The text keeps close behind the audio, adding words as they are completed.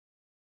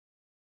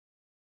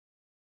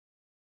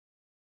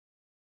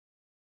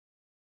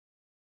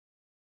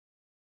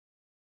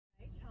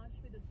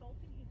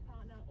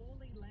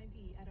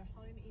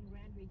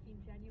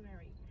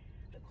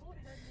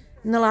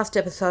In the last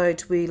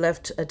episode, we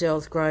left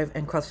Adele's Grove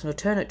and crossed an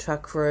alternate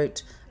truck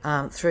route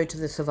through to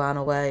the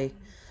Savannah Way,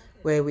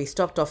 where we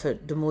stopped off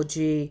at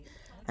Demudji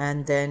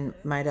and then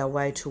made our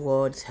way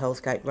towards Hells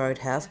Gate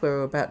Roadhouse, where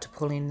we're about to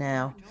pull in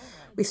now.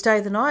 We stay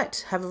the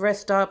night, have a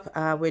rest up.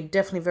 We're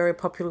definitely very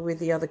popular with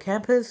the other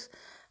campers.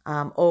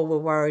 All were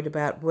worried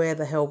about where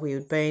the hell we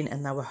had been,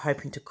 and they were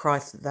hoping to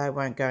Christ that they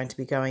weren't going to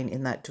be going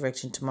in that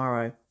direction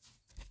tomorrow.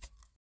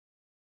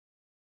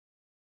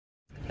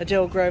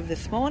 Adele Grove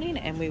this morning,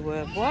 and we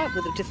were white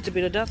with just a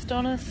bit of dust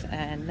on us,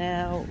 and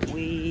now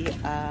we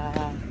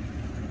are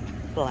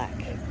black.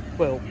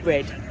 Well,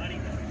 red.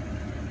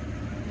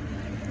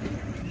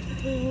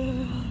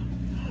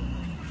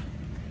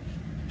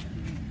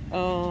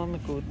 Oh my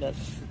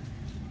goodness.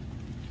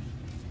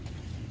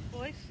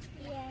 Boys?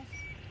 Yeah.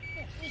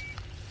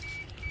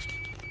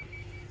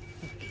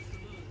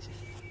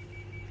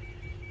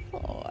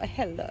 Oh,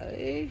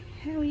 hello.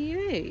 How are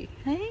you?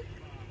 Hey?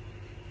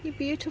 You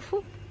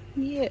beautiful?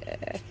 Yeah.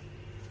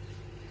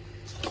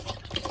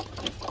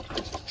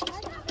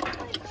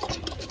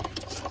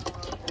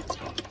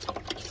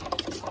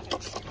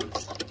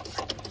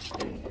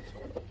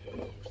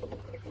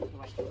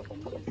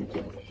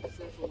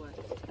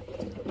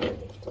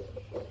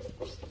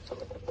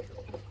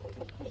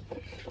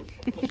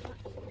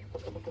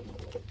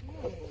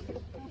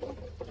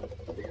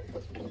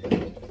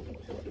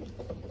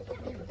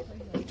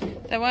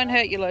 They won't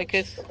hurt you,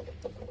 Lucas.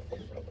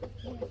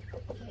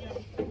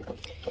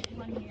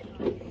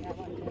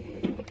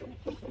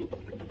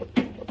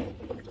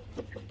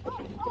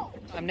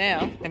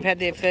 Now they've had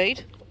their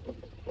feed.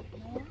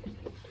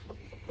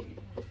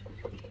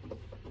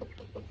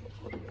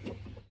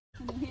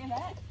 Can you hear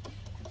that?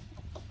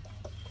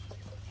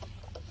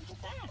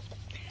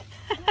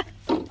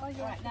 Oh,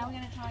 you're right. Now we're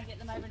going to try and get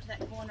them over to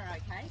that corner,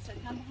 okay? So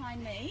come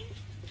behind me.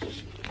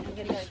 I'm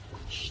going to go.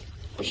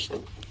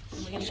 And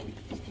we're going to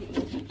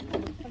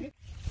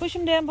push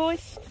them down,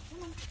 boys.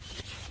 Come on.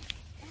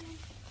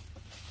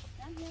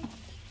 Come on. Down here.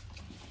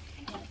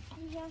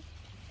 Here you go.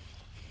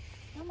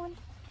 Come on.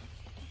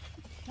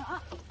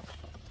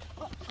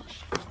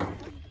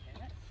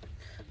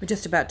 We're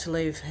just about to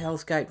leave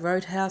Hells Gate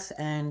Roadhouse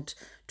and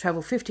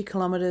travel 50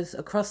 kilometres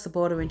across the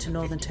border into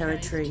Northern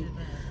Territory.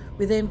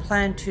 We then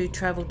plan to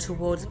travel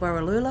towards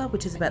Borroloola,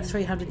 which is about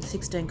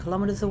 316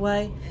 kilometres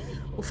away.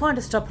 We'll find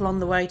a stop along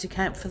the way to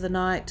camp for the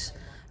night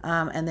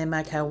and then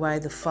make our way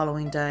the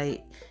following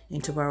day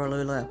into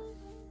Borroloola.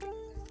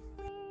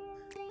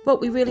 But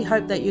we really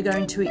hope that you're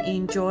going to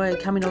enjoy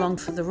coming along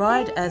for the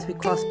ride as we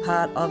cross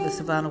part of the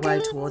Savannah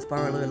Way towards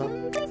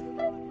Borroloola.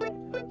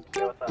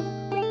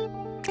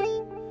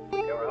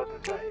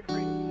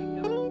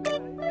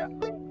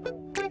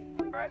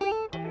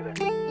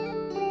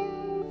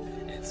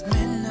 It's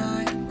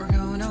midnight, we're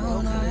going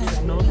all night.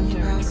 In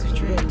your house, we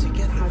drink to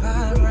get the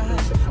vibe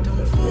right.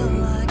 Don't feel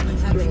like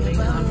having a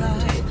bad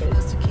night.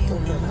 That's tequila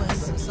with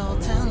some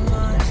salt and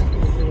lime.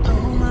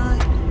 Oh my,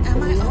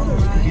 am I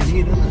alright?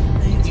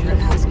 Thanks for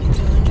asking,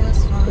 doing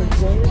just fine.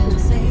 Can I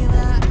say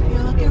that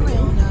you're looking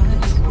real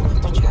nice? We'll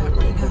have to chat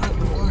right now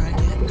before I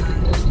get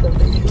nice.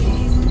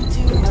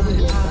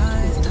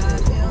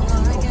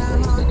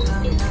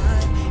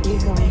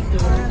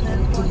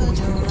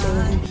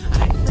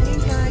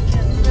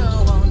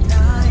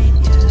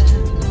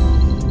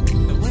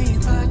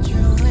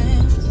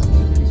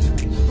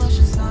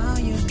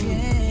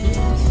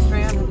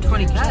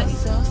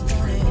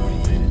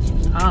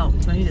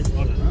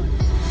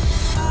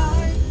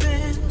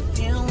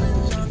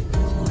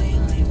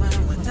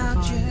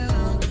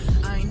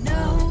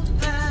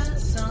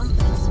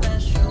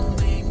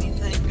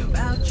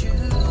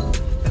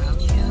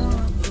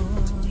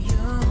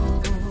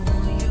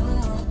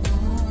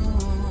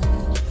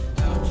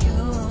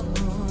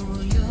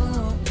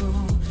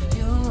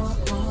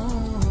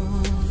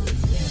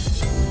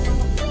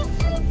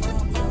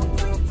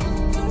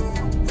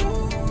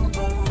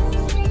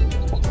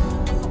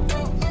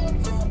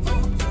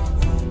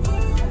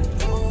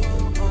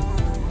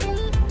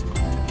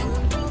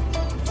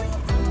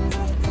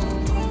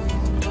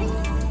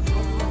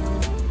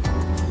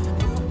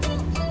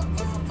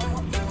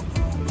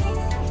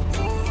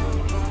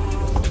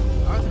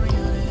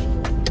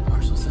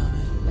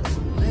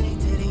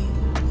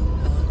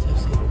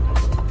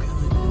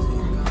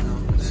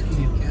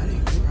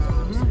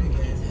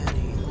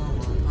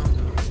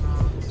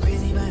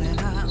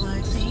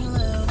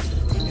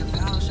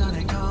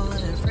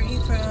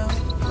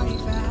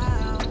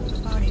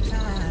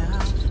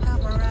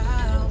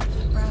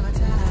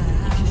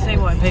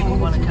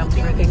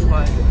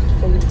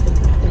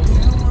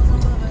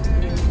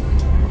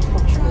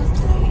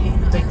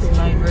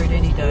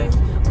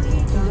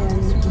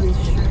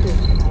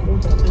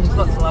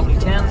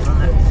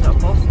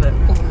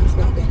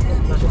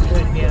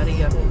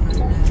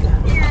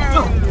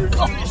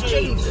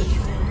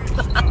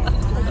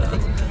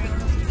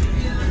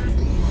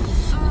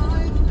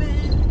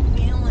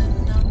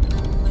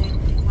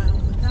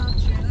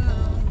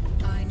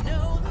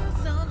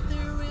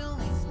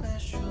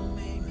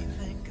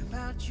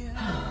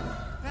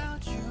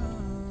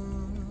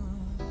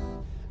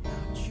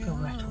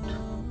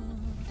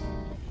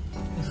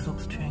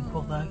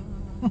 tropical though.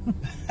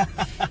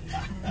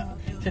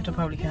 Except I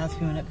probably can't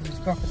swim in it because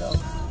it's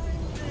crocodiles.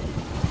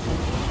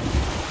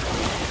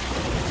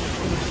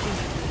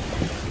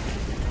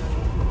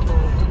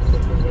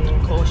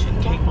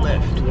 Caution, keep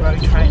left,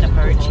 road train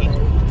approaching.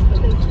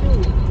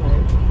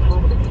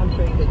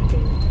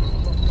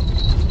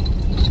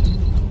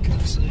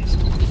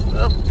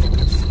 Oh,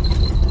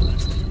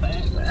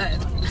 that's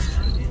bad.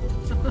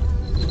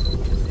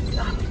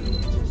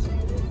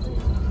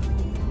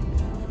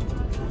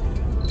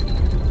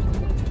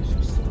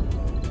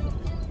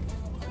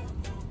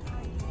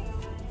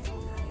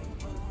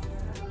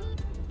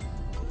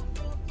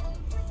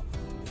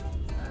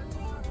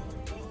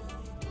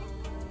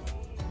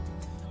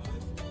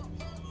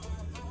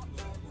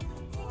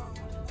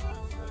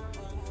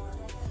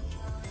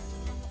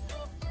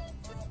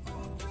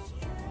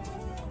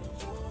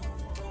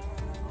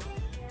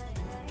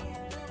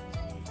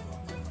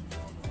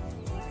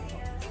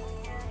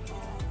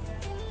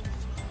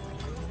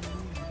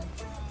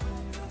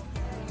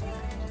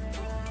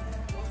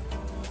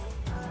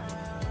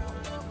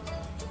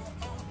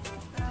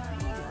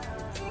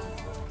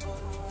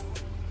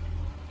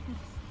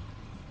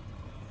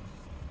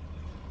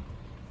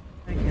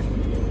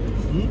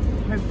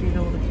 Hopefully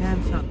all the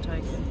cans aren't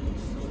taken.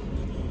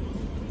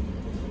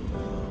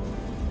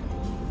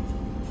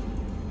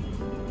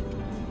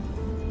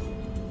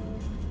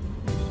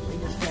 We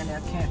just found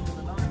our camp for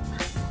the night.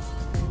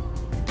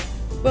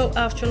 Well,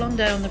 after a long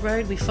day on the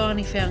road, we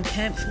finally found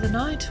camp for the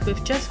night.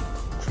 We've just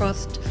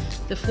crossed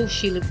the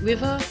Foelshe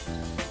River,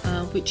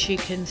 which you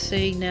can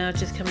see now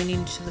just coming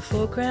into the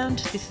foreground.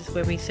 This is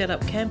where we set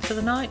up camp for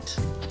the night.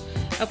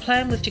 Our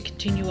plan was to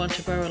continue on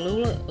to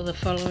Borroloola the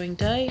following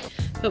day,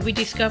 but we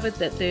discovered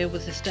that there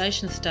was a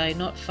station stay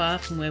not far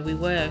from where we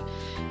were,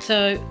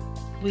 so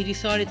we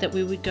decided that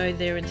we would go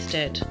there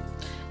instead.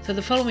 So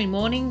the following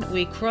morning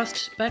we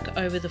crossed back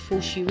over the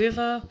Foelshe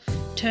River,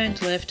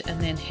 turned left and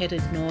then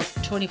headed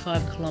north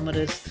 25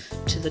 kilometres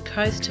to the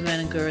coast to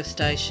Managoora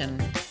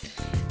Station.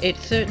 It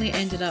certainly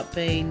ended up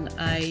being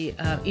a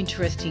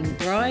interesting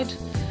ride.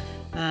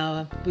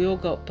 We all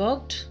got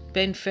bogged.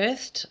 Ben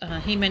first,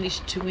 he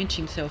managed to winch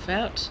himself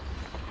out.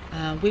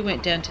 We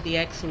went down to the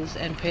axles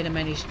and Peter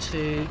managed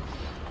to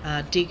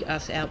dig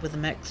us out with the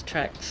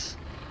maxtraks,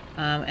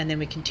 and then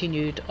we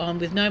continued on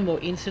with no more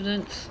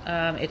incidents.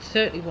 It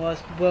certainly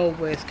was well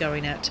worth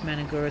going out to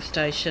Managoora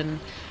Station.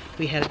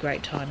 We had a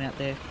great time out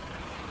there.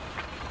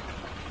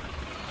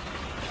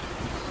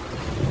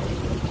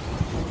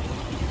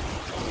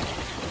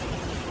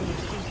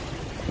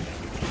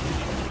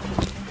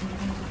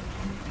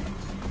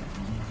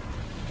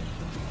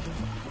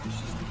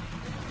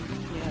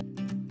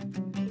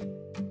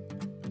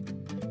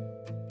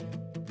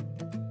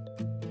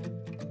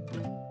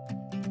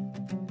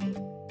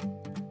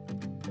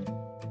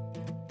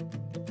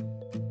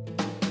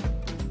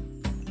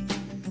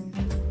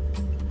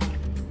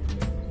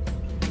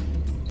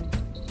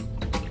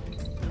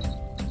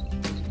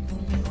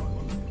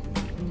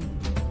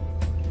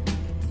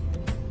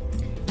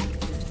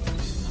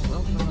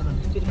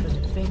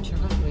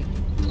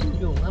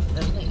 You'll love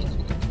that, don't you?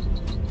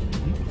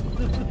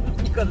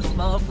 You've got a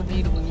smile for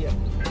me, don't you?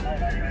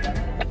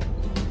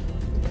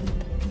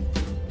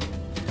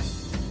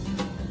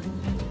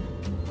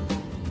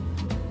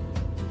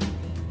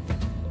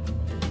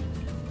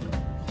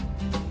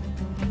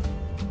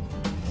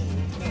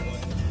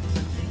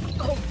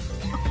 Oh.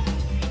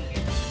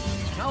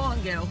 Go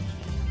on, girl.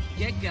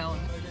 Get going.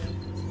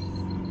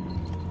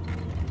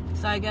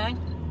 Say again.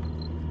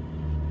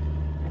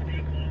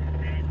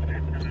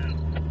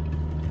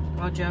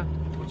 Roger.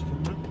 What's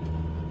coming up?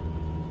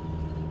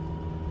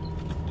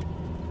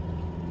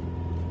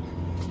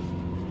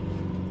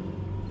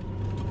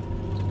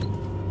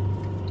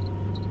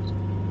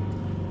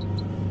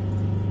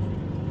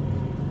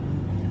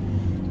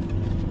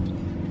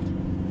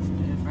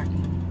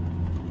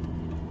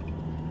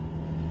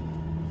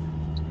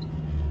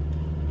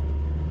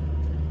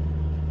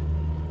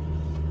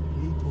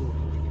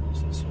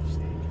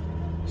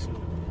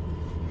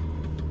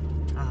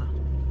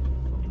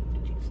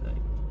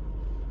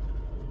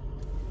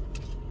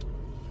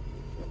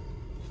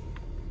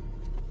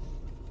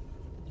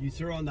 You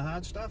through on the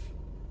hard stuff?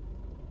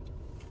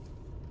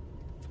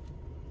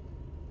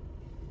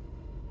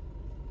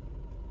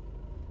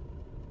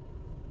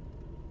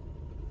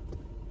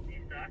 You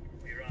stuck?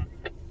 We're on.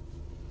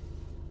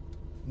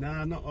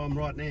 No, not on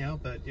right now,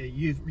 but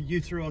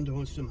you through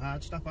onto some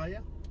hard stuff, are you?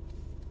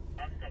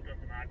 I've stopped on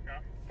some hard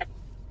stuff.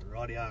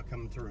 Rightio,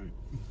 coming through.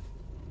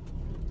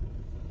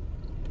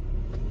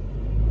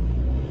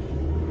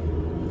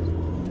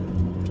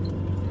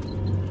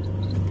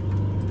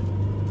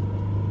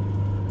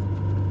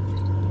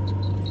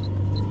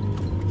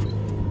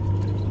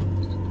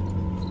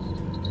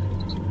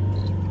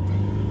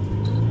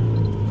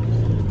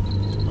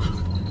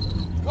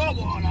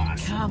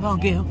 Come on,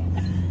 Gil.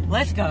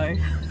 Let's go.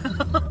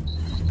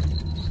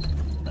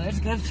 Let's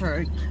go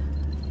through.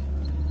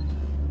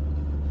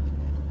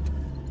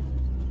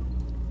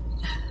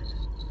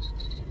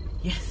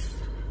 Yes.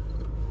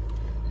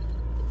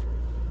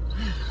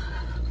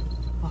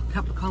 A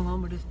couple of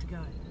kilometres to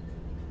go.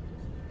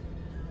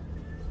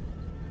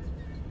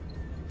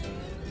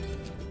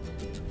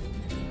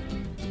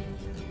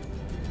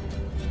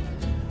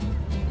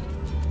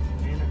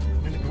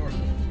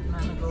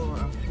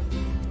 Managoora.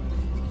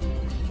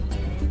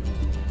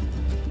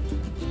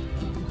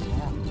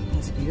 Wow,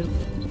 that's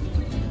beautiful.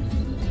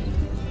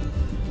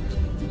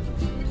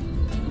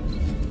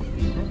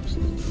 Oops.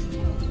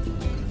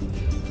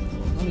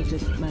 Only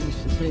just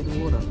managed to see the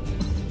water.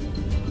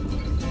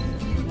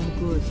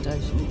 Managoora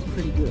Station is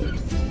pretty good,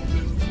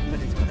 but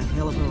it's got a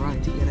hell of a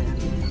road to get out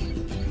of here.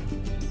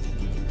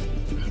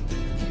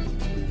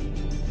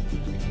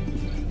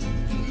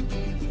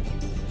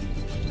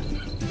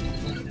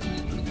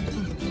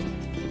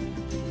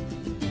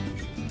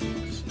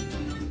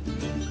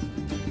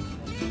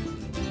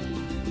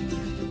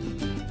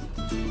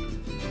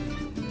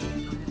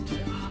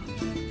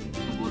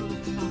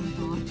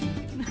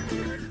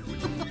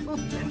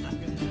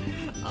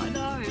 I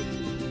know,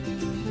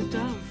 it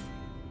does.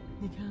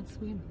 You can't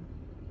swim.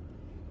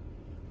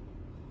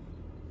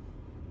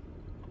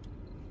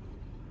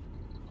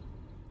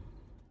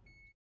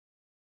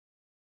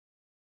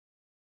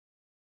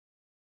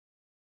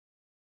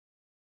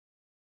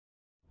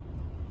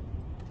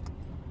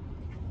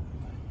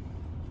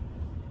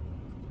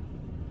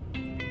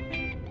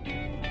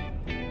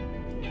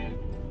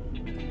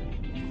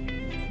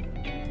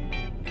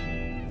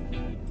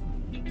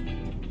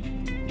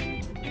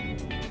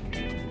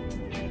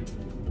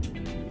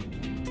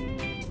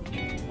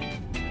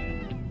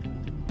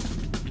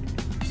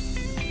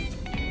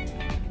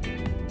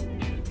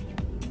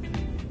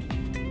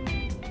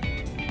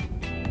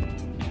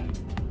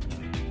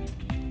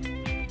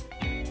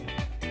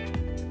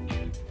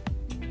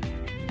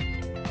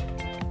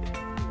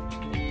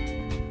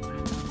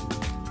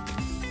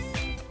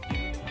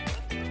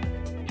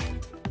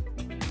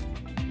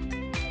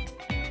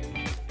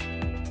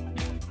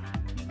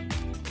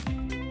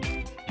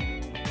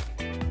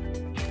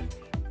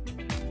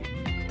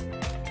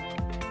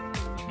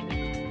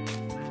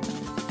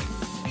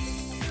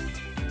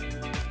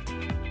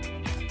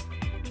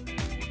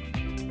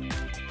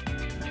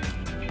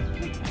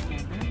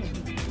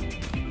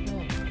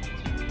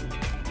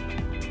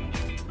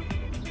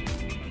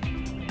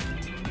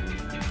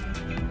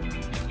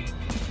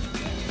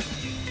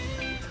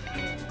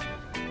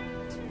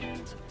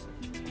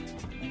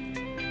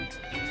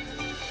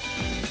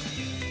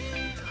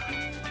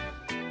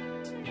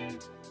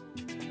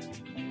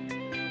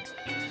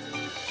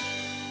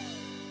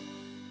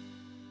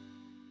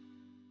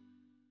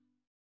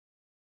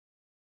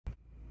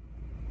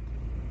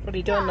 What are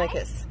you doing,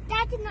 Lucas?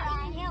 Dad did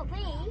not even help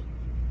me.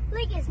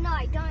 Lucas, no,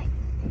 don't.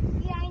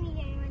 You don't need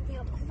anyone to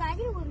help because I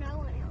didn't want no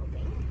one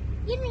helping.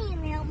 You didn't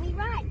even help me,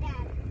 right,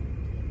 Dad?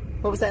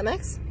 What was that,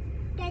 Max?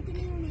 Dad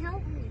didn't even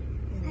help me.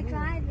 I'm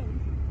driving.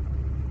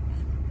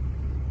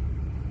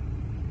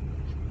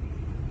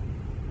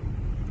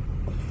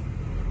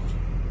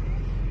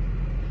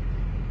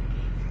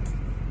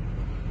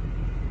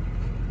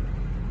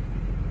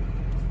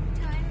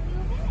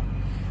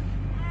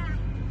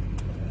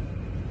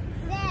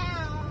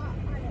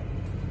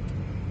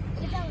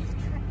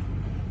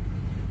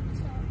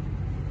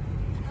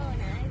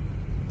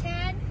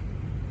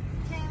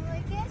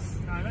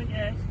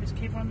 Just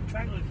keep on the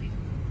track, Lukey.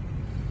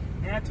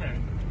 Now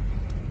turn.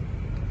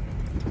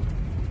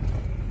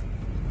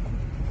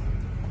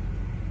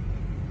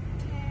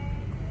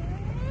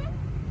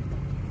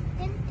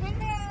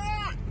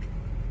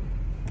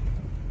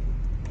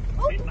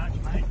 Bit much,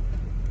 mate.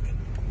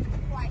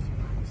 Quite much.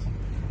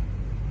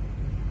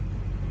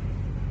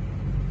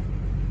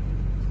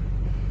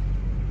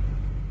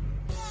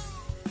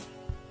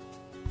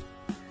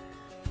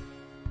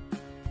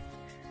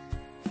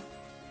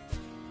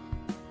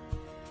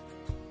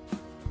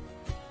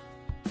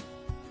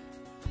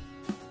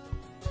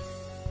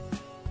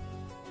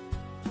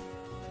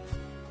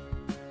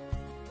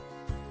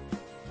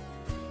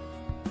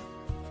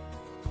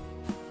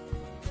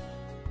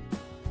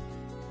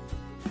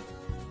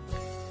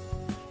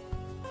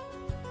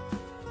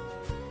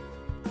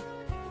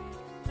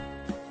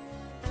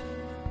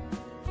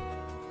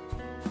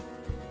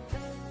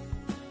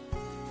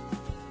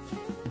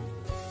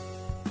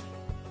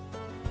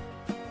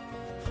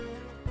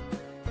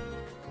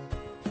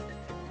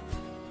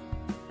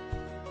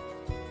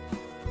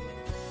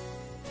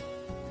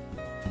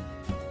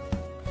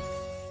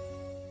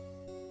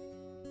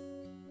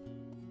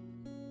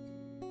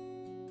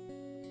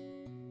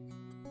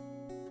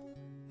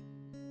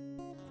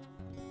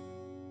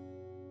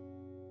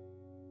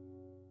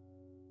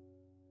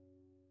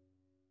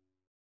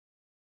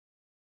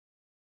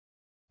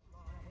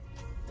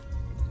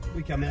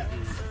 We come out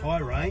in high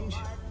range,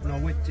 and I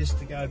went just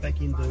to go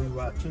back into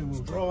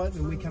two-wheel drive,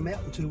 and we come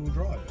out in two-wheel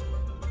drive.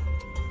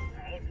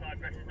 Outside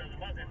pressure doesn't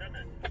buzz in, doesn't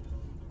it?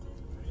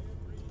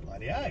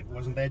 Bloody hell, it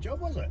wasn't a bad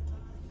job, was it?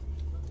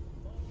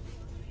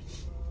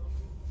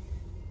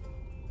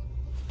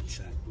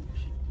 So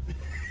bullshit.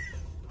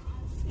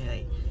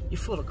 Yeah, you're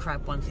full of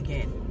crap once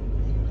again.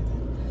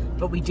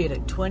 But we did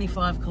it,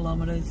 25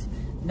 kilometres,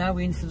 no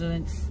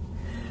incidents,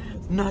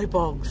 no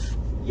bogs.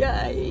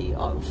 Yay,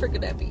 I'm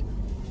freaking happy.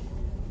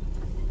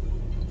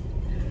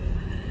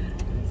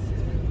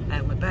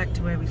 And we're back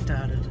to where we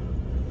started.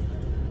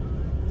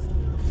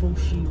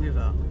 Foelshe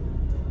River.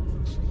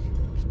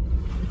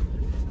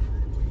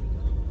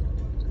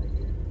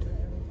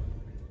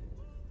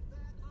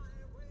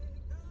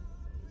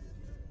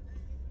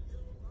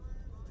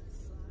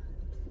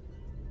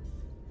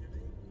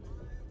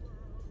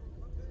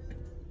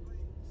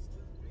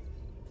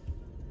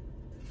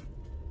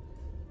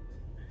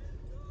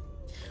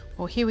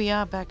 Well, here we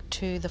are back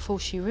to the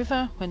Foelshe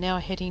River. We're now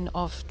heading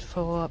off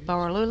for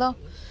Borroloola.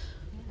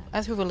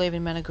 As we were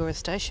leaving Managoora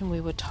Station, we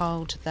were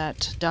told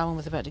that Darwin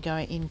was about to go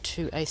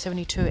into a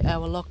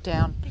 72-hour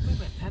lockdown.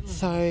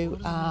 So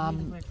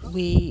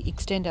we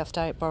extend our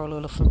stay at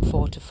Borroloola from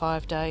 4 to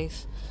 5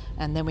 days,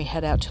 and then we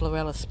head out to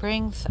Lorella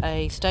Springs,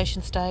 a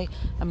station stay,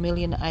 a 1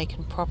 million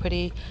acre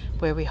property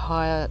where we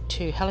hire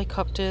 2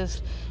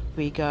 helicopters.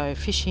 We go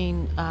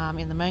fishing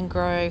in the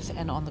mangroves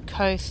and on the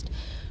coast.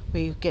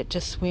 We get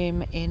to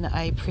swim in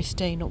a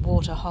pristine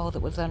waterhole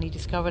that was only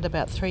discovered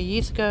about 3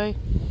 years ago,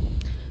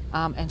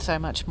 and so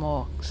much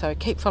more. So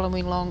keep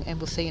following along and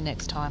we'll see you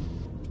next time.